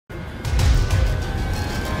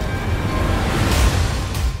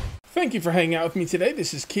Thank you for hanging out with me today.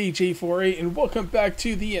 This is KJ48 and welcome back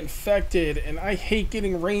to The Infected. And I hate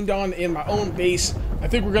getting rained on in my own base. I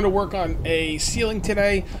think we're going to work on a ceiling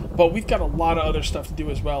today, but we've got a lot of other stuff to do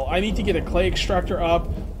as well. I need to get a clay extractor up.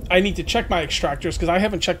 I need to check my extractors because I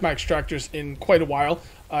haven't checked my extractors in quite a while.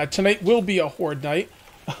 Tonight will be a horde night.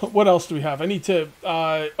 What else do we have? I need to,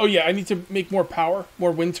 oh yeah, I need to make more power,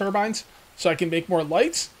 more wind turbines so I can make more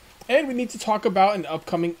lights. And we need to talk about an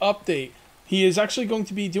upcoming update. He is actually going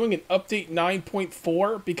to be doing an update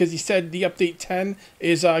 9.4 because he said the update 10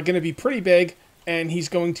 is going to be pretty big, and he's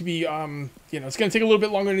going to be, it's going to take a little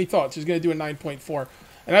bit longer than he thought, so he's going to do a 9.4.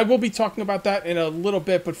 And I will be talking about that in a little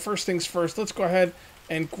bit, but first things first, let's go ahead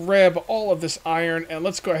and grab all of this iron, and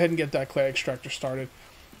let's go ahead and get that clay extractor started.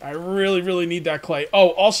 I really, really need that clay. Oh,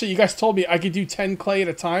 also, you guys told me I could do 10 clay at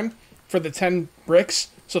a time for the 10 bricks.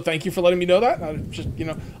 So thank you for letting me know that. I just,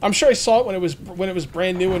 I'm sure I saw it when it was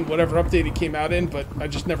brand new and whatever update it came out in, but I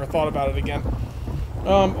just never thought about it again.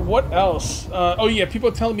 What else? Oh yeah, people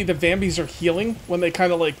are telling me the Vambies are healing when they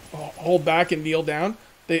kind of like hold back and kneel down.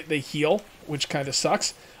 They heal, which kind of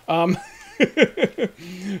sucks. So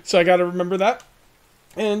I got to remember that.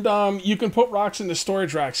 And you can put rocks in the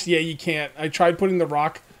storage racks. Yeah, you can't. I tried putting the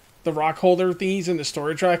rock holder thingies in the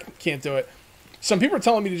storage rack. Can't do it. Some people are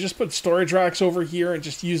telling me to just put storage racks over here and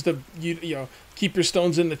just use keep your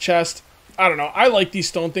stones in the chest. I don't know. I like these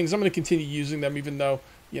stone things. I'm going to continue using them even though,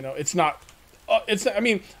 it's not, I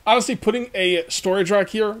mean, honestly, putting a storage rack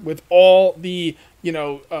here with all the,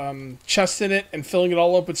 chests in it and filling it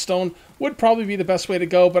all up with stone would probably be the best way to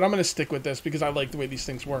go, but I'm going to stick with this because I like the way these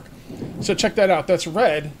things work. So check that out. That's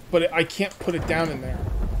red, but I can't put it down in there.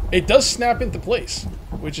 It does snap into place,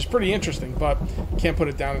 which is pretty interesting, but can't put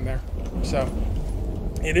it down in there. So,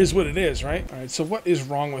 it is what it is, right? All right, so what is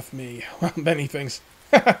wrong with me? Well, many things.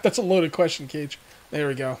 That's a loaded question, Cage. There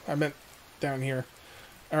we go. I meant down here.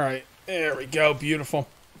 All right, there we go. Beautiful.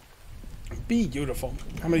 Beautiful.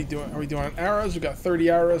 How many are we doing on arrows? We've got 30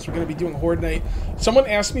 arrows. We're going to be doing Horde Night. Someone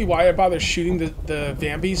asked me why I bother shooting the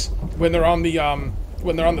Vambies when they're on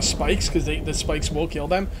the spikes, because the spikes will kill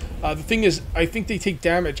them. The thing is, I think they take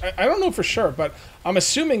damage. I don't know for sure, but I'm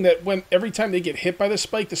assuming that every time they get hit by the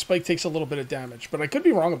spike takes a little bit of damage. But I could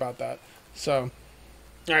be wrong about that. So,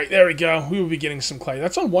 all right, there we go. We will be getting some clay.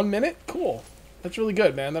 That's on 1 minute? Cool. That's really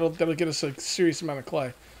good, man. That'll get us a serious amount of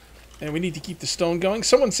clay. And we need to keep the stone going.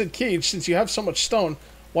 Someone said, Cage, since you have so much stone,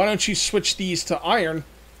 why don't you switch these to iron,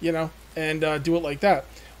 and do it like that?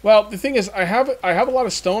 Well, the thing is, I have a lot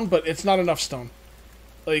of stone, but it's not enough stone.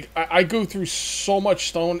 Like, I go through so much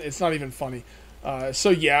stone, it's not even funny. So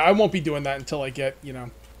yeah, I won't be doing that until I get,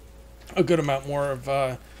 a good amount more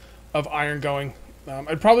of iron going.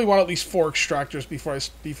 I'd probably want at least 4 extractors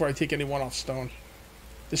before I take anyone off stone.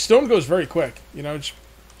 The stone goes very quick, just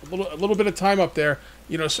a little bit of time up there,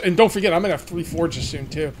 and don't forget, I'm gonna have 3 forges soon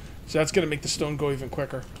too. So that's gonna make the stone go even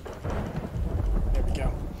quicker. There we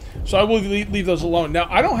go. So I will leave those alone. Now,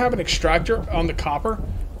 I don't have an extractor on the copper,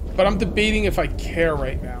 but I'm debating if I care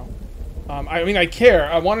right now. I mean, I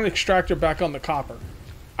care. I want an extractor back on the copper.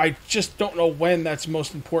 I just don't know when that's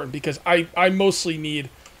most important because I mostly need...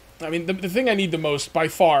 I mean, the thing I need the most, by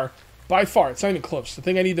far, it's not even close. The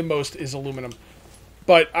thing I need the most is aluminum.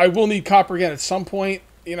 But I will need copper again at some point.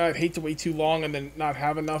 I'd hate to wait too long and then not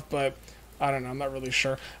have enough, but I don't know. I'm not really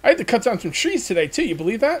sure. I had to cut down some trees today, too. You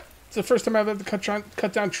believe that? It's the first time I've had to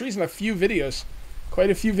cut down trees in a few videos. Quite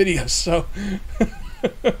a few videos, so...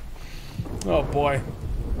 Oh boy.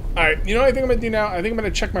 Alright, you know what I think I'm going to do now? I think I'm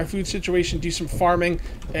going to check my food situation, do some farming,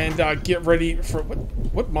 and get ready for...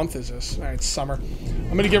 What month is this? Alright, it's summer.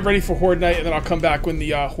 I'm going to get ready for Horde Night, and then I'll come back when the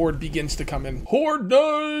Horde begins to come in. Horde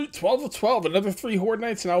Night! 12 of 12. Another 3 Horde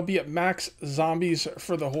Nights, and I'll be at max zombies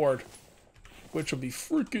for the Horde. Which will be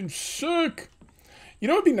freaking sick! You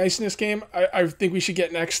know what would be nice in this game? I think we should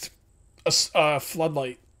get next a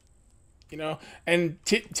floodlight. And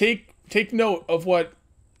take note of what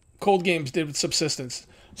Cold Games did with Subsistence.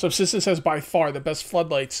 Subsistence has by far the best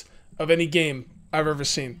floodlights of any game I've ever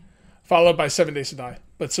seen, followed by 7 Days to Die.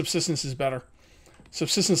 But Subsistence is better.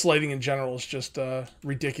 Subsistence lighting in general is just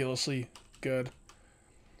ridiculously good.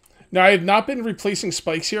 Now, I have not been replacing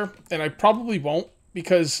spikes here, and I probably won't,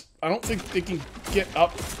 because I don't think they can get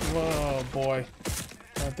up. Oh, boy.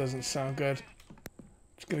 That doesn't sound good.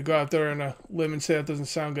 Just going to go out there on a limb and say that doesn't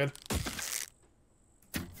sound good.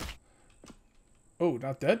 Oh,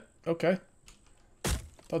 not dead? Okay.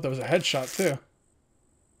 Thought that was a headshot, too.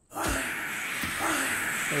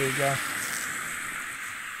 There you go.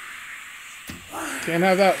 Can't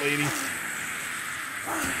have that, lady.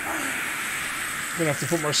 Gonna have to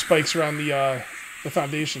put more spikes around the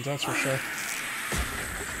foundations, that's for sure.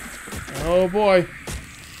 Oh, boy.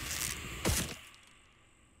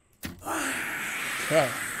 Okay.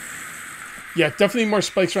 Yeah, definitely more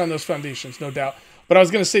spikes around those foundations, no doubt. But I was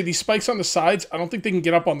going to say, these spikes on the sides, I don't think they can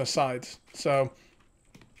get up on the sides. So,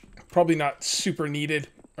 probably not super needed.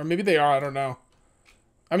 Or maybe they are, I don't know.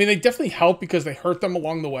 I mean, they definitely help because they hurt them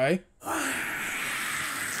along the way.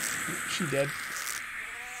 She dead.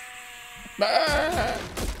 Ah!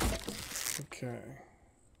 Okay.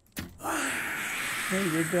 Okay,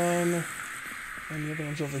 you're done. And the other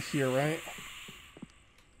one's over here, right?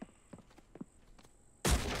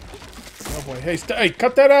 Oh boy. Hey, hey,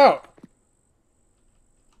 cut that out!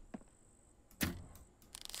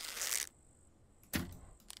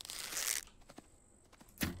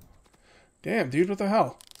 Damn, dude, what the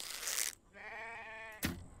hell?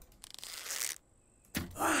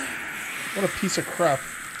 What a piece of crap.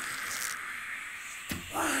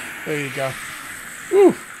 There you go.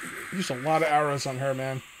 Woo! Used a lot of arrows on her,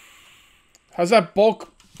 man. How's that bulk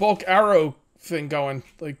arrow thing going?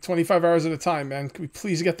 Like 25 arrows at a time, man. Can we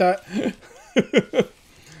please get that?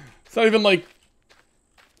 It's not even like...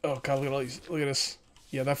 Oh god, look at all these. Look at this.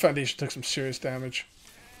 Yeah, that foundation took some serious damage.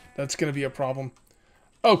 That's gonna be a problem.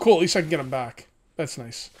 Oh, cool. At least I can get them back. That's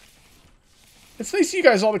nice. It's nice you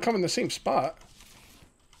guys all to come in the same spot.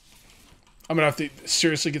 I'm gonna have to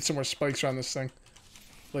seriously get some more spikes around this thing.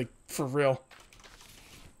 Like, for real.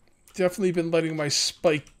 Definitely been letting my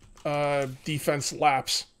spike defense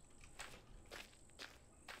lapse.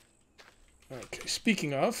 Okay,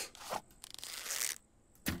 speaking of...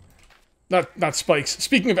 Not spikes.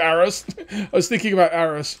 Speaking of arrows, I was thinking about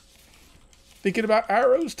arrows. Thinking about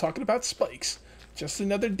arrows, talking about spikes. Just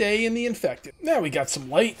another day in the infected. Now we got some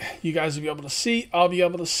light. You guys will be able to see. I'll be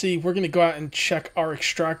able to see. We're going to go out and check our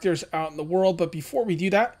extractors out in the world. But before we do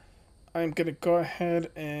that, I'm going to go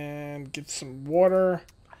ahead and get some water.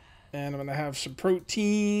 And I'm going to have some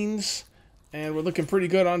proteins. And we're looking pretty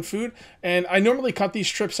good on food. And I normally cut these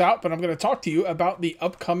strips out, but I'm going to talk to you about the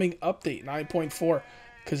upcoming update, 9.4.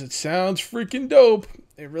 Because it sounds freaking dope.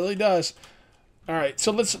 It really does. Alright,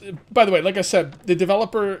 so let's... By the way, like I said, the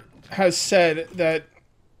developer has said that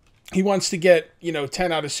he wants to get,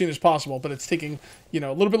 10 out as soon as possible, but it's taking, a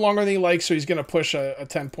little bit longer than he likes, so he's going to push a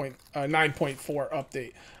 9.4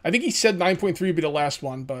 update. I think he said 9.3 would be the last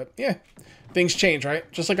one, but yeah, things change, right?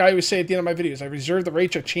 Just like I always say at the end of my videos, I reserve the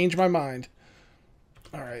right to change my mind.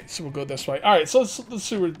 Alright, so we'll go this way. Alright, so let's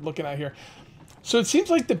see what we're looking at here. So it seems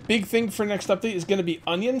like the big thing for next update is going to be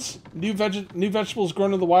onions. New vegetables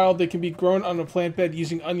grown in the wild. They can be grown on a plant bed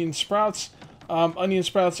using onion sprouts. Onion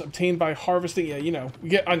sprouts obtained by harvesting. Yeah, we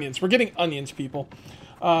get onions. We're getting onions, people.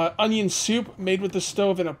 Onion soup made with the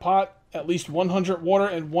stove in a pot. At least 100 water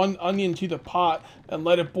and 1 onion to the pot and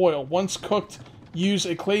let it boil. Once cooked, use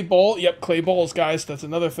a clay bowl. Yep, clay bowls, guys. That's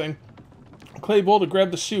another thing. Clay bowl to grab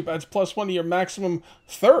the soup. Adds +1 to your maximum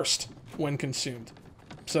thirst when consumed.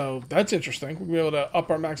 So that's interesting. We'll be able to up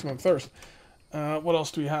our maximum thirst. What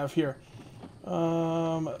else do we have here?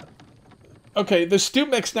 Okay, the stew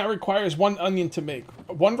mix now requires 1 onion to make.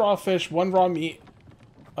 1 raw fish, 1 raw meat,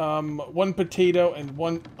 1 potato, and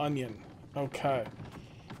 1 onion. Okay.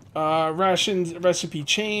 Rations recipe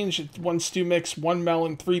change. 1 stew mix, 1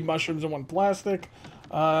 melon, 3 mushrooms, and 1 plastic.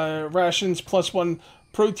 Rations +1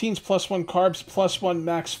 proteins, +1 carbs, +1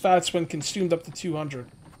 max fats when consumed up to 200.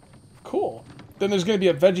 Cool. Then there's going to be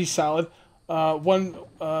a veggie salad.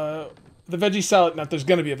 The veggie salad, not there's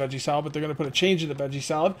going to be a veggie salad, but they're going to put a change in the veggie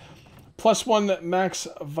salad. +1 max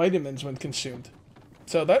vitamins when consumed.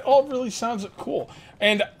 So that all really sounds cool.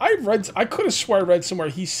 And I could have swore I read somewhere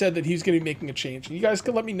he said that he's going to be making a change. And you guys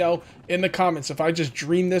can let me know in the comments if I just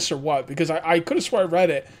dreamed this or what. Because I could have swore I read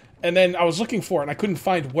it, and then I was looking for it, and I couldn't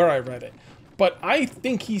find where I read it. But I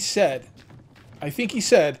think he said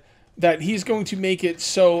that he's going to make it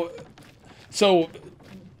so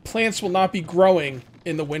plants will not be growing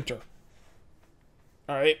in the winter.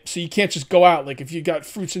 Alright, so you can't just go out. Like, if you got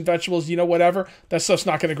fruits and vegetables, whatever, that stuff's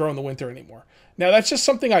not going to grow in the winter anymore. Now, that's just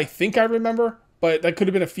something I think I remember, but that could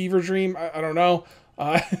have been a fever dream. I don't know.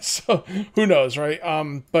 So, who knows, right?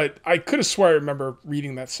 But I could have swore I remember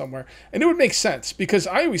reading that somewhere. And it would make sense, because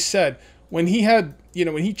I always said, when he had,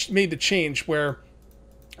 when he made the change where,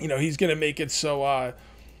 he's going to make it so,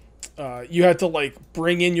 you had to, like,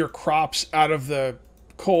 bring in your crops out of the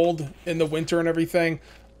cold in the winter and everything.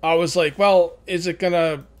 I was like, well, is it going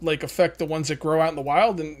to, like, affect the ones that grow out in the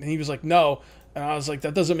wild? And he was like, no. And I was like,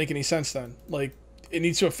 that doesn't make any sense then. Like, it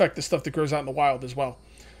needs to affect the stuff that grows out in the wild as well.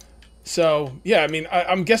 So, yeah, I mean,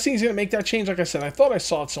 I'm guessing he's going to make that change. Like I said, I thought I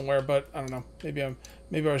saw it somewhere, but I don't know.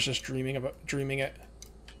 Maybe I was just dreaming it.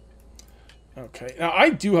 Okay. Now, I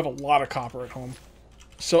do have a lot of copper at home.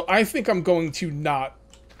 So I think I'm going to not...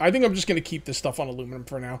 I think I'm just going to keep this stuff on aluminum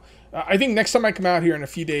for now. I think next time I come out here in a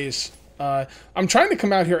few days... I'm trying to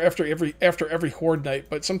come out here after every horde night,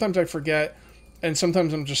 but sometimes I forget, and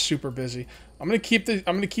sometimes I'm just super busy. I'm gonna keep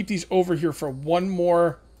these over here for one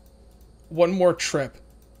more trip,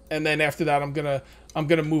 and then after that I'm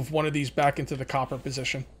gonna move one of these back into the copper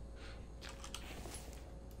position.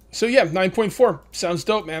 So yeah, 9.4 sounds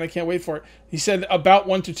dope, man. I can't wait for it. He said about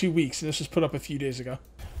 1 to 2 weeks, and this was put up a few days ago.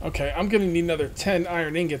 Okay, I'm gonna need another 10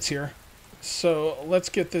 iron ingots here. So let's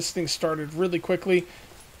get this thing started really quickly,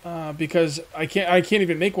 because I can't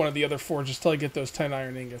even make one of the other forges till I get those 10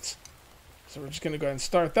 iron ingots. So we're just gonna go ahead and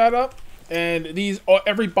start that up. And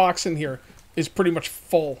every box in here is pretty much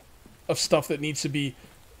full of stuff that needs to be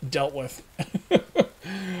dealt with.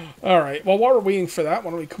 All right. Well, while we're waiting for that,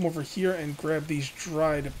 why don't we come over here and grab these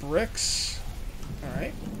dried bricks? All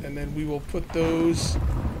right, and then we will put those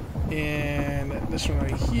in this one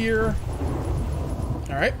right here.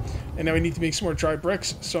 All right, and now we need to make some more dry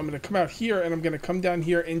bricks. So I'm going to come out here, and I'm going to come down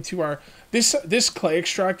here into our this clay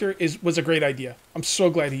extractor was a great idea. I'm so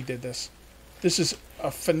glad he did this. This is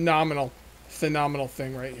a phenomenal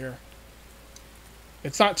thing right here.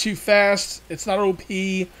 It's not too fast. It's not OP,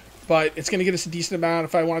 but it's going to get us a decent amount.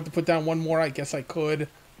 If I wanted to put down one more, I guess I could,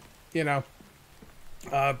 you know.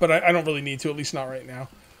 But I don't really need to, at least not right now.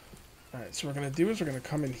 All right, so what we're going to do is we're going to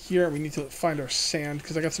come in here. We need to find our sand,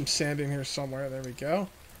 because I got some sand in here somewhere. There we go.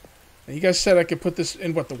 And you guys said I could put this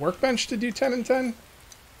in, what, the workbench to do 10 and 10?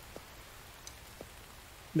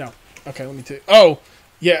 No. Okay, let me take... Oh!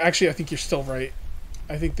 Yeah, actually, I think you're still right.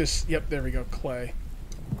 I think this... Yep, there we go. Clay.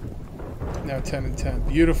 Now 10 and 10.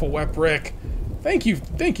 Beautiful wet brick. Thank you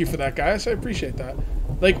for that, guys. I appreciate that.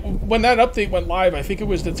 Like, when that update went live, I think it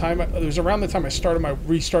was around the time I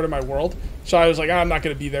restarted my world. So I was like, I'm not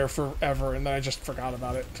going to be there forever, and then I just forgot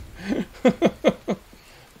about it.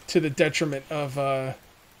 To the detriment of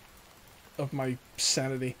my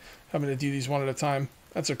sanity. Having to do these one at a time.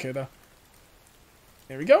 That's okay, though.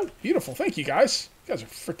 There we go. Beautiful. Thank you, guys. You guys are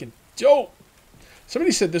freaking dope.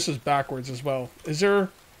 Somebody said this was backwards as well. Is there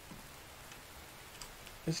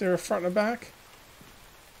a front and a back?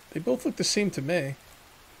 They both look the same to me.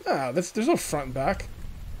 Ah, there's no front and back,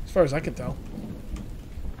 as far as I can tell.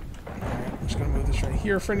 Alright, I'm just going to move this right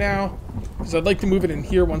here for now, because I'd like to move it in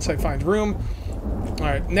here once I find room.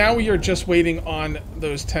 Alright, now we are just waiting on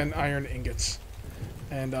those 10 iron ingots.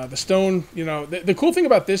 And the stone, you know, the cool thing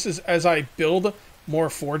about this is as I build more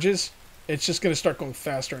forges, it's just going to start going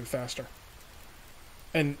faster and faster.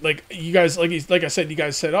 And like you guys, like I said, you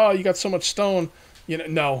guys said, oh, you got so much stone. You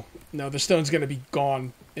know, no, the stone's going to be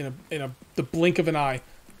gone in the blink of an eye.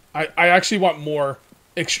 I actually want more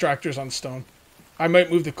extractors on stone. I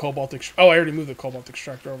might move the cobalt oh, I already moved the cobalt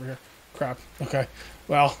extractor over here. Crap. Okay.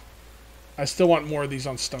 Well, I still want more of these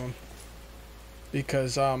on stone.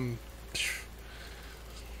 Because,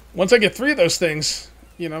 once I get 3 of those things,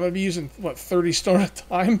 you know, I'm going to be using, what, 30 stone at a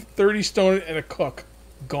time? 30 stone and a cook.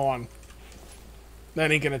 Gone.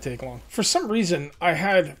 That ain't going to take long. For some reason, I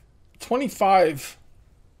had 25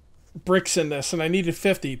 bricks in this, and I needed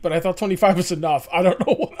 50, but I thought 25 was enough. I don't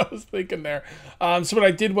know what I was thinking there. So what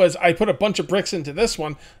I did was I put a bunch of bricks into this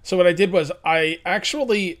one. So what I did was I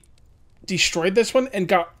actually destroyed this one and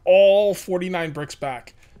got all 49 bricks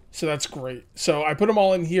back. So that's great. So I put them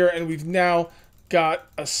all in here, and we've now got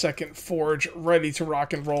a second forge ready to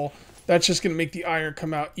rock and roll. That's just going to make the iron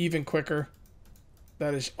come out even quicker.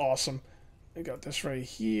 That is awesome. I got this right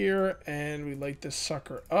here, and we light this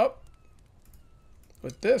sucker up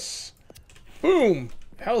with this. Boom!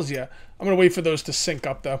 Hells yeah. I'm going to wait for those to sync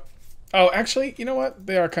up, though. Oh, actually, you know what?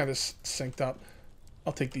 They are kind of synced up.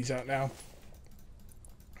 I'll take these out now.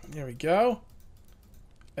 There we go.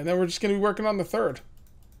 And then we're just going to be working on the third.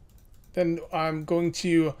 Then I'm going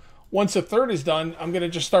to, once the third is done, I'm going to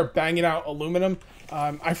just start banging out aluminum.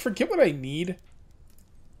 I forget what I need.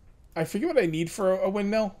 I forget what I need for a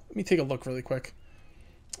windmill. Let me take a look really quick.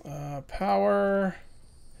 Power...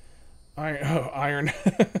 Iron. Oh, iron.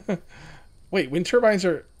 Wait, wind turbines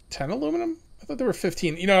are 10 aluminum? I thought they were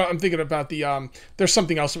 15. You know, I'm thinking about the, there's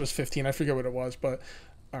something else that was 15. I forget what it was, but...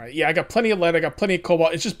 Alright, yeah, I got plenty of lead. I got plenty of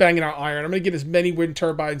cobalt. It's just banging out iron. I'm going to get as many wind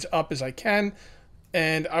turbines up as I can.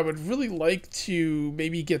 And I would really like to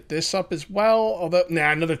maybe get this up as well. Although,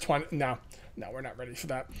 nah, another 20. No, we're not ready for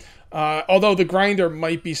that. Although the grinder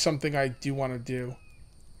might be something I do want to do.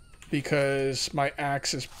 Because my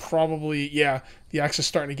axe is probably, yeah, the axe is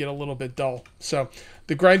starting to get a little bit dull. So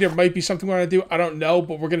the grinder might be something we want to do. I don't know,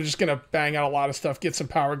 but we're just going to bang out a lot of stuff, get some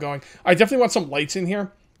power going. I definitely want some lights in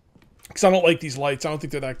here. Because I don't like these lights. I don't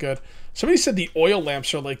think they're that good. Somebody said the oil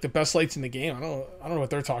lamps are like the best lights in the game. I don't know what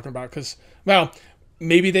they're talking about. Because, well,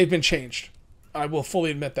 maybe they've been changed. I will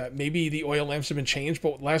fully admit that. Maybe the oil lamps have been changed,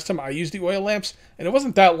 but last time I used the oil lamps, and it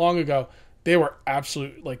wasn't that long ago, they were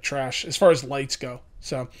absolute like trash as far as lights go.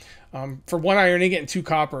 So for 1 iron ingot and 2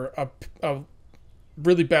 copper, a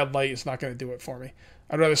really bad light is not going to do it for me.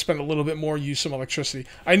 I'd rather spend a little bit more, use some electricity.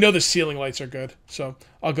 I know the ceiling lights are good, so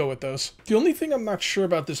I'll go with those. The only thing I'm not sure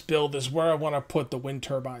about this build is where I want to put the wind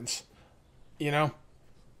turbines. You know?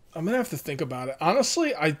 I'm going to have to think about it.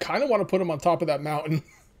 Honestly, I kind of want to put them on top of that mountain.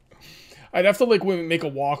 I'd have to, like, make a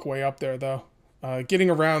walkway up there, though. Getting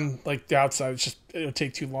around, like, the outside, it'll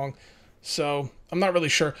take too long. So, I'm not really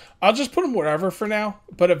sure. I'll just put them wherever for now.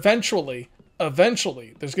 But eventually, there's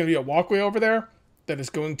going to be a walkway over there that is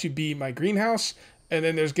going to be my greenhouse. And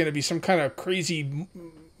then there's going to be some kind of crazy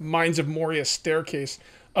Mines of Moria staircase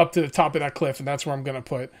up to the top of that cliff. And that's where I'm going to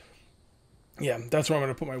put... Yeah, that's where I'm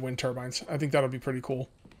going to put my wind turbines. I think that'll be pretty cool.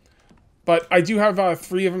 But I do have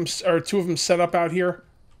 2 of them set up out here.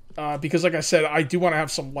 Because like I said, I do want to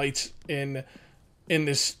have some lights in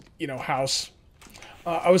this, house.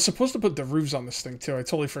 I was supposed to put the roofs on this thing too. I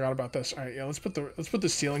totally forgot about this. All right, yeah, let's put the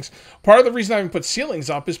ceilings. Part of the reason I haven't put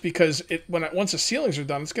ceilings up is because once the ceilings are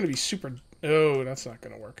done, it's going to be super... Oh, that's not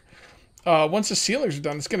going to work. Once the ceilings are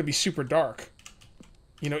done, it's going to be super dark.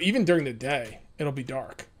 Even during the day, it'll be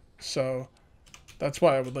dark. So that's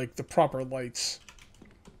why I would like the proper lights.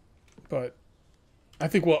 But I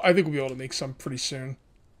think we'll be able to make some pretty soon.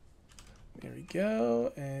 There we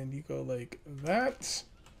go, and you go like that.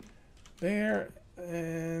 There,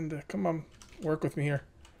 and come on, work with me here.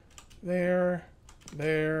 There.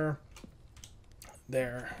 All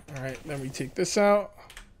right, then we take this out,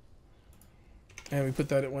 and we put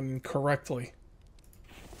that one in correctly.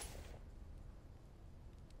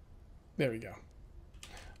 There we go.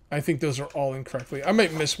 I think those are all incorrectly. I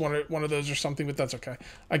might miss one of those or something, but that's okay.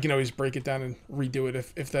 I can always break it down and redo it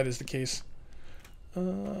if that is the case.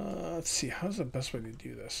 Let's see. How's the best way to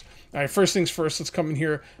do this? All right, first things first. Let's come in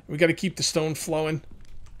here. We got to keep the stone flowing.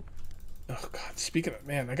 Oh, God. Speaking of...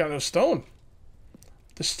 Man, I got no stone.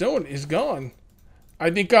 The stone is gone.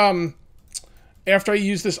 I think after I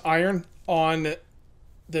use this iron on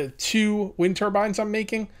the 2 wind turbines I'm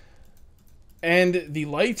making... and the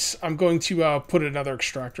lights, I'm going to put another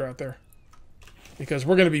extractor out there. Because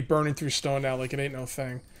we're going to be burning through stone now like it ain't no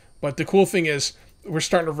thing. But the cool thing is, we're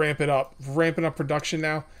starting to ramp it up. Ramping up production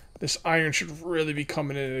now. This iron should really be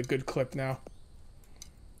coming in at a good clip now.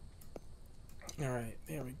 Alright,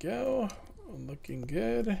 there we go. Looking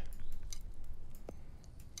good.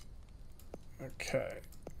 Okay.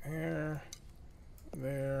 There,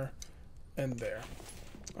 and there.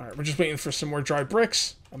 Alright, we're just waiting for some more dry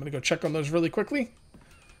bricks. I'm going to go check on those really quickly.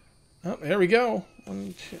 Oh, there we go.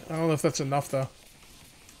 1, 2. I don't know if that's enough, though.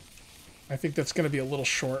 I think that's going to be a little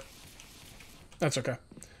short. That's okay.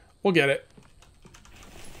 We'll get it.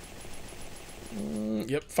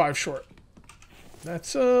 Yep, 5 short.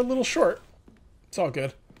 That's a little short. It's all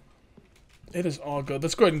good. It is all good.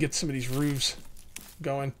 Let's go ahead and get some of these roofs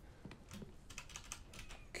going.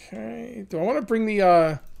 Okay. Do I want to bring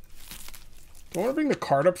the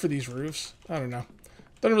cart up for these roofs? I don't know.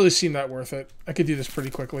 Doesn't really seem that worth it. I could do this pretty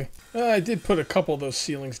quickly. I did put a couple of those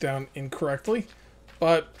ceilings down incorrectly,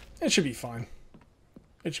 but it should be fine.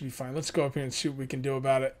 It should be fine. Let's go up here and see what we can do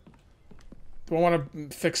about it. Do I want to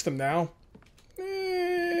fix them now?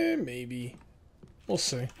 Maybe. We'll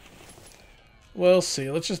see. We'll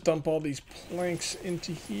see. Let's just dump all these planks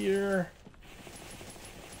into here.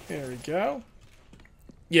 There we go.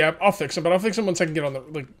 Yeah, I'll fix them, but I'll fix them once I can get on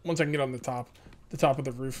the top of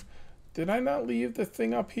the roof. Did I not leave the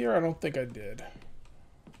thing up here? I don't think I did.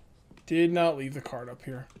 Did not leave the cart up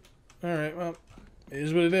here. All right, well, it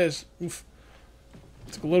is what it is. Oof.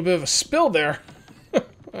 Took a little bit of a spill there. All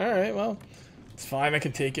right, well, it's fine. I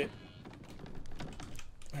can take it.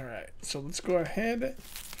 All right, so let's go ahead,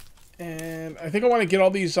 and I think I want to get all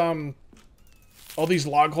these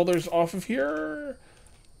log holders off of here.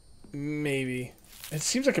 Maybe. It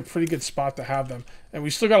seems like a pretty good spot to have them. And we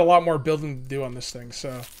still got a lot more building to do on this thing,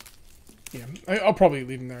 so... Yeah, I'll probably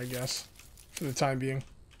leave them there, I guess. For the time being.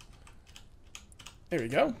 There we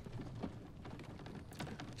go.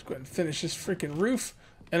 Let's go ahead and finish this freaking roof.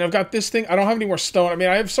 And I've got this thing. I don't have any more stone. I mean,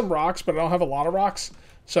 I have some rocks, but I don't have a lot of rocks.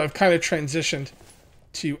 So I've kind of transitioned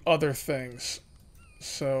to other things.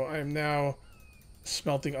 So I'm now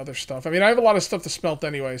smelting other stuff. I mean, I have a lot of stuff to smelt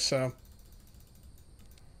anyway, so...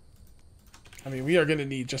 I mean, we are going to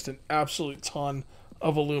need just an absolute ton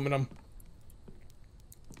of aluminum.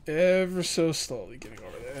 Ever so slowly getting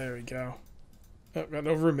over there. There we go. Oh, got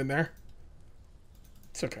no room in there.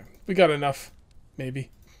 It's okay. We got enough. Maybe.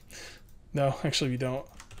 No, actually we don't.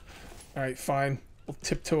 Alright, fine. We'll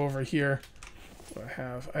tiptoe over here. What do I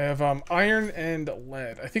have? I have iron and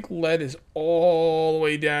lead. I think lead is all the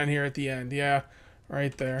way down here at the end. Yeah,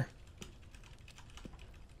 right there.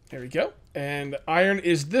 There we go. And iron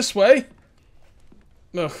is this way.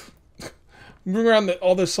 Ugh. Moving around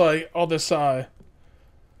all this I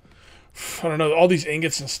don't know, all these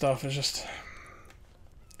ingots and stuff is just,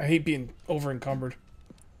 I hate being over encumbered,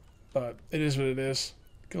 but it is what it is.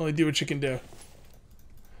 You can only do what you can do.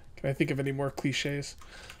 Can I think of any more cliches?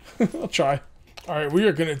 I'll try. All right, we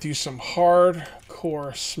are going to do some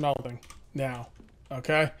hardcore smelting now,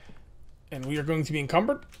 okay? And we are going to be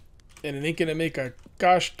encumbered, and it ain't going to make a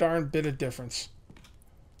gosh darn bit of difference.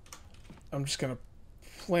 I'm just going to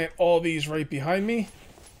plant all these right behind me,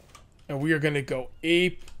 and we are going to go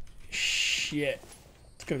ape shit.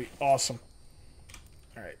 It's going to be awesome.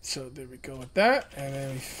 All right, so there we go with that, and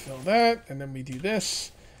then we fill that, and then we do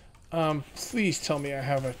this. Please tell me I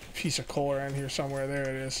have a piece of coal around here somewhere. There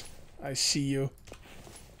it is. I see you.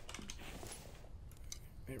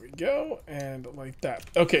 There we go, and like that.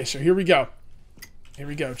 Okay, so here we go. Here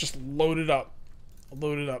we go. Just load it up.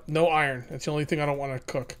 Load it up. No iron. That's the only thing I don't want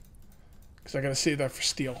to cook, because I got to save that for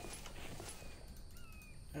steel.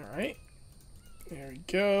 All right. There we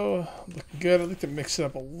go. Looking good. I'd like to mix it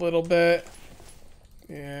up a little bit.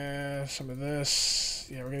 Yeah, some of this.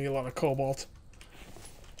 Yeah, we're going to get a lot of cobalt.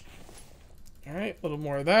 All right, a little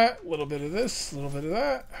more of that. A little bit of this. A little bit of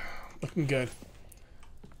that. Looking good.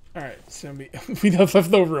 All right, so we left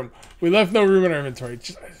no room. We left no room in our inventory.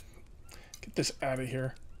 Just get this out of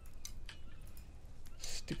here.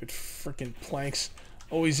 Stupid freaking planks.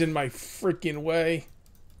 Always in my freaking way.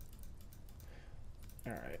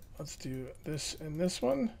 All right, let's do this and this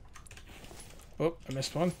one. Oh, I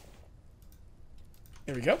missed one.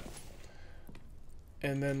 There we go.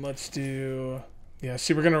 And then let's do, yeah,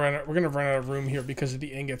 see, we're gonna run out of room here because of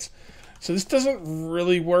the ingots. So this doesn't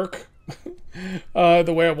really work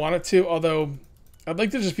the way I want it to, although I'd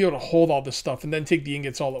like to just be able to hold all this stuff and then take the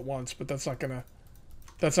ingots all at once, but that's not gonna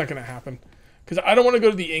happen. Because I don't want to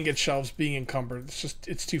go to the ingot shelves being encumbered.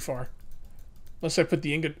 It's too far. Unless I put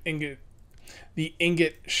the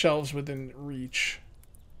ingot shelves within reach.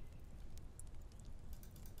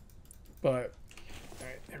 But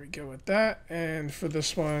alright, there we go with that. And for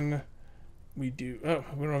this one, we do, oh,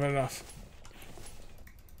 we don't have enough.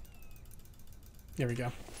 There we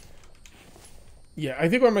go. Yeah, I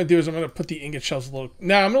think what I'm going to do is I'm going to put the ingot shells a little...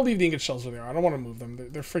 Nah, I'm going to leave the ingot shells where they are. I don't want to move them.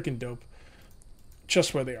 They're freaking dope.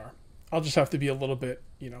 Just where they are. I'll just have to be a little bit,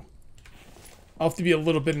 you know... I'll have to be a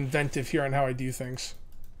little bit inventive here on how I do things.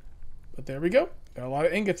 But there we go. Got a lot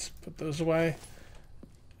of ingots. Put those away.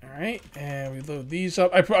 Alright, and we load these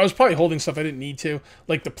up. I was probably holding stuff I didn't need to.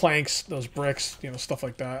 Like the planks, those bricks, you know, stuff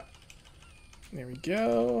like that. There we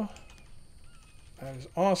go. That is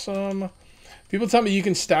awesome. People tell me you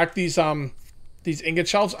can stack these ingot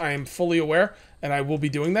shelves. I am fully aware, and I will be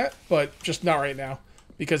doing that, but just not right now,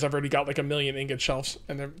 because I've already got like 1 million ingot shelves,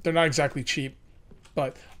 and they're not exactly cheap,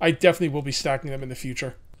 but I definitely will be stacking them in the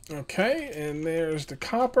future. Okay, and there's the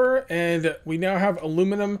copper, and we now have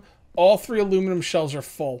aluminum. All 3 aluminum shells are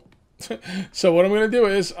full. So what I'm going to do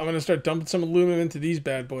is I'm going to start dumping some aluminum into these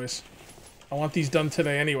bad boys. I want these done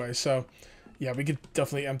today anyway, so yeah, we could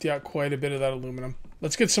definitely empty out quite a bit of that aluminum.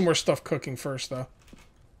 Let's get some more stuff cooking first, though.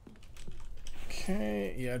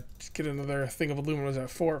 Okay, yeah, just get another thing of aluminum. Is that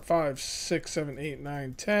 4, 5, 6, 7, 8,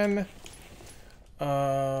 9, 10.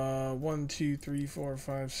 1, 2, 3, 4,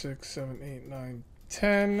 5, 6, 7, 8, 9,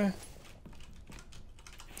 10.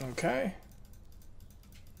 Okay.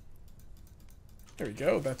 There we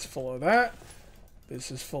go. That's full of that.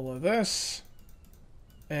 This is full of this.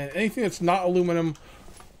 And anything that's not aluminum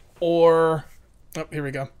or... Oh, here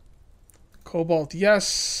we go. Cobalt,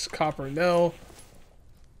 yes. Copper, no.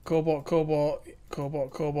 Cobalt, cobalt,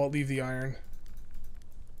 cobalt, cobalt. Leave the iron.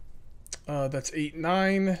 That's 8,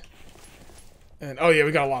 9. And, oh yeah,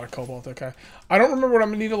 we got a lot of cobalt, okay. I don't remember what I'm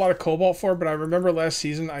going to need a lot of cobalt for, but I remember last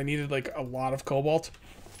season I needed, like, a lot of cobalt.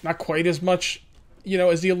 Not quite as much, you know,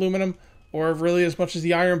 as the aluminum, or really as much as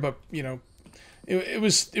the iron, but, you know, it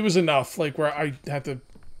was enough, like, where I had to,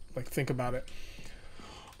 like, think about it.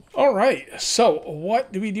 All right, so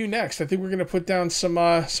what do we do next? I think we're going to put down some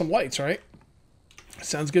lights, right?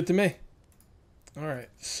 Sounds good to me. All right,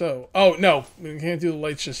 so... Oh, no, we can't do the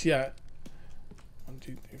lights just yet. 1,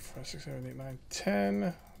 2, 3, 4, 6, 7, 8, 9, 10.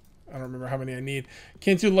 I don't remember how many I need.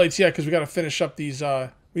 Can't do the lights yet because we got to finish up these... we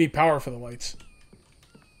need power for the lights.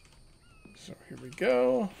 So here we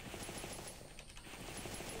go.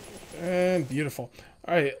 And beautiful.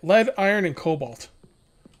 All right, lead, iron, and cobalt.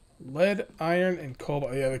 Lead, iron, and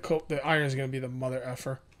cobalt. Yeah, the iron is going to be the mother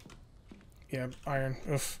effer. Yeah, iron.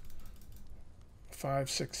 Oof. 5,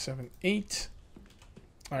 6, 7, 8.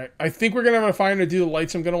 All right, I think we're gonna have a fire to do the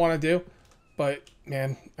lights I'm gonna want to do, but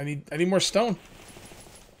man, I need more stone.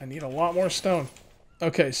 I need a lot more stone.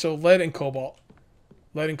 Okay, so lead and cobalt.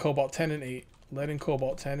 Lead and cobalt, 10 and 8. Lead and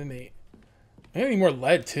cobalt, 10 and 8. I need more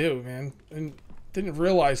lead too, man. And didn't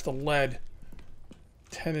realize the lead.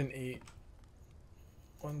 10 and 8.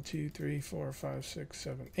 1, 2, 3, 4, 5, 6,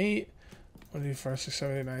 7, 8. 1, 2, 5, 6,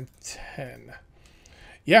 7, 8, 9, 10.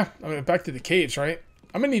 Yeah, I mean, back to the cage, right?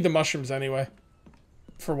 I'm gonna need the mushrooms anyway.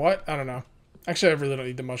 For what? I don't know. Actually, I really don't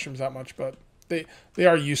need the mushrooms that much, but they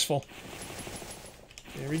are useful.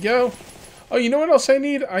 There we go. Oh, you know what else I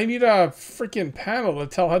need? I need a freaking panel to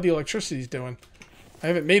tell how the electricity's doing. I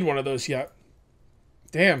haven't made one of those yet.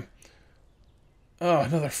 Damn. Oh,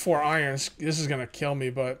 another 4 irons. This is going to kill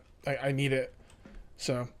me, but I need it.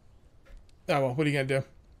 So, oh well, what are you going to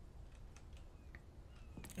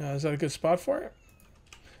do? Is that a good spot for it?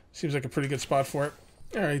 Seems like a pretty good spot for it.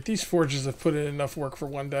 Alright, these forges have put in enough work for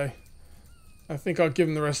one day. I think I'll give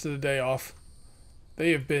them the rest of the day off.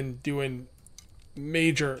 They have been doing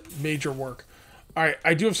major work. Alright,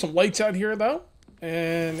 I do have some lights out here, though.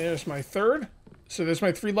 And there's my third. So there's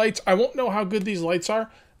my 3 lights. I won't know how good these lights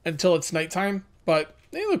are until it's nighttime, but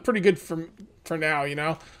they look pretty good for now, you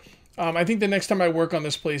know? I think the next time I work on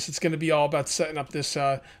this place, it's going to be all about setting up this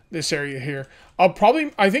this area here. I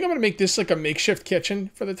think I'm going to make this like a makeshift kitchen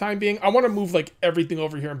for the time being. I want to move like everything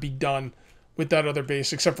over here and be done with that other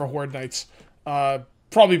base, except for Horde Nights.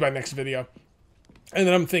 Probably by next video. And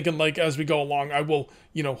then I'm thinking, like, as we go along, I will,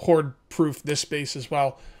 you know, horde-proof this base as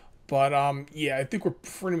well. But, yeah, I think we're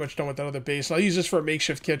pretty much done with that other base. I'll use this for a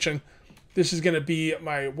makeshift kitchen. This is going to be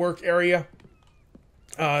my work area.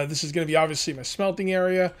 This is going to be, obviously, my smelting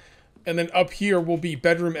area. And then up here will be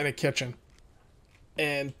bedroom and a kitchen.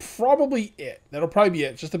 And probably it. That'll probably be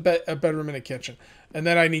it. Just a bedroom and a kitchen. And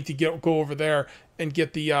then I need to go over there and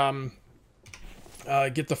get the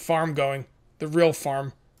farm going. The real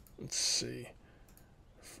farm. Let's see.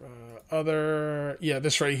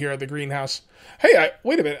 This right here, the greenhouse. Hey,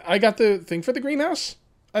 wait a minute. I got the thing for the greenhouse?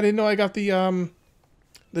 I didn't know I got the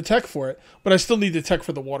tech for it. But I still need the tech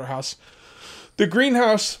for the water house. The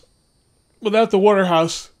greenhouse, without the water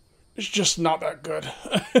house, is just not that good.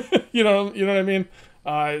 you know what I mean?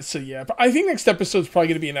 So yeah, but I think next episode is probably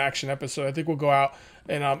going to be an action episode. I think we'll go out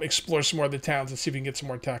and explore some more of the towns and see if we can get some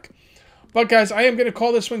more tech. But guys, I am going to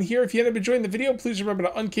call this one here. If you ended up enjoying the video, please remember to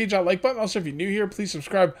uncage that like button. Also, if you're new here, please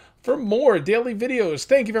subscribe for more daily videos.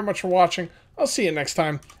 Thank you very much for watching. I'll see you next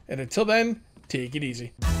time. And until then, take it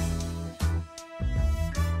easy.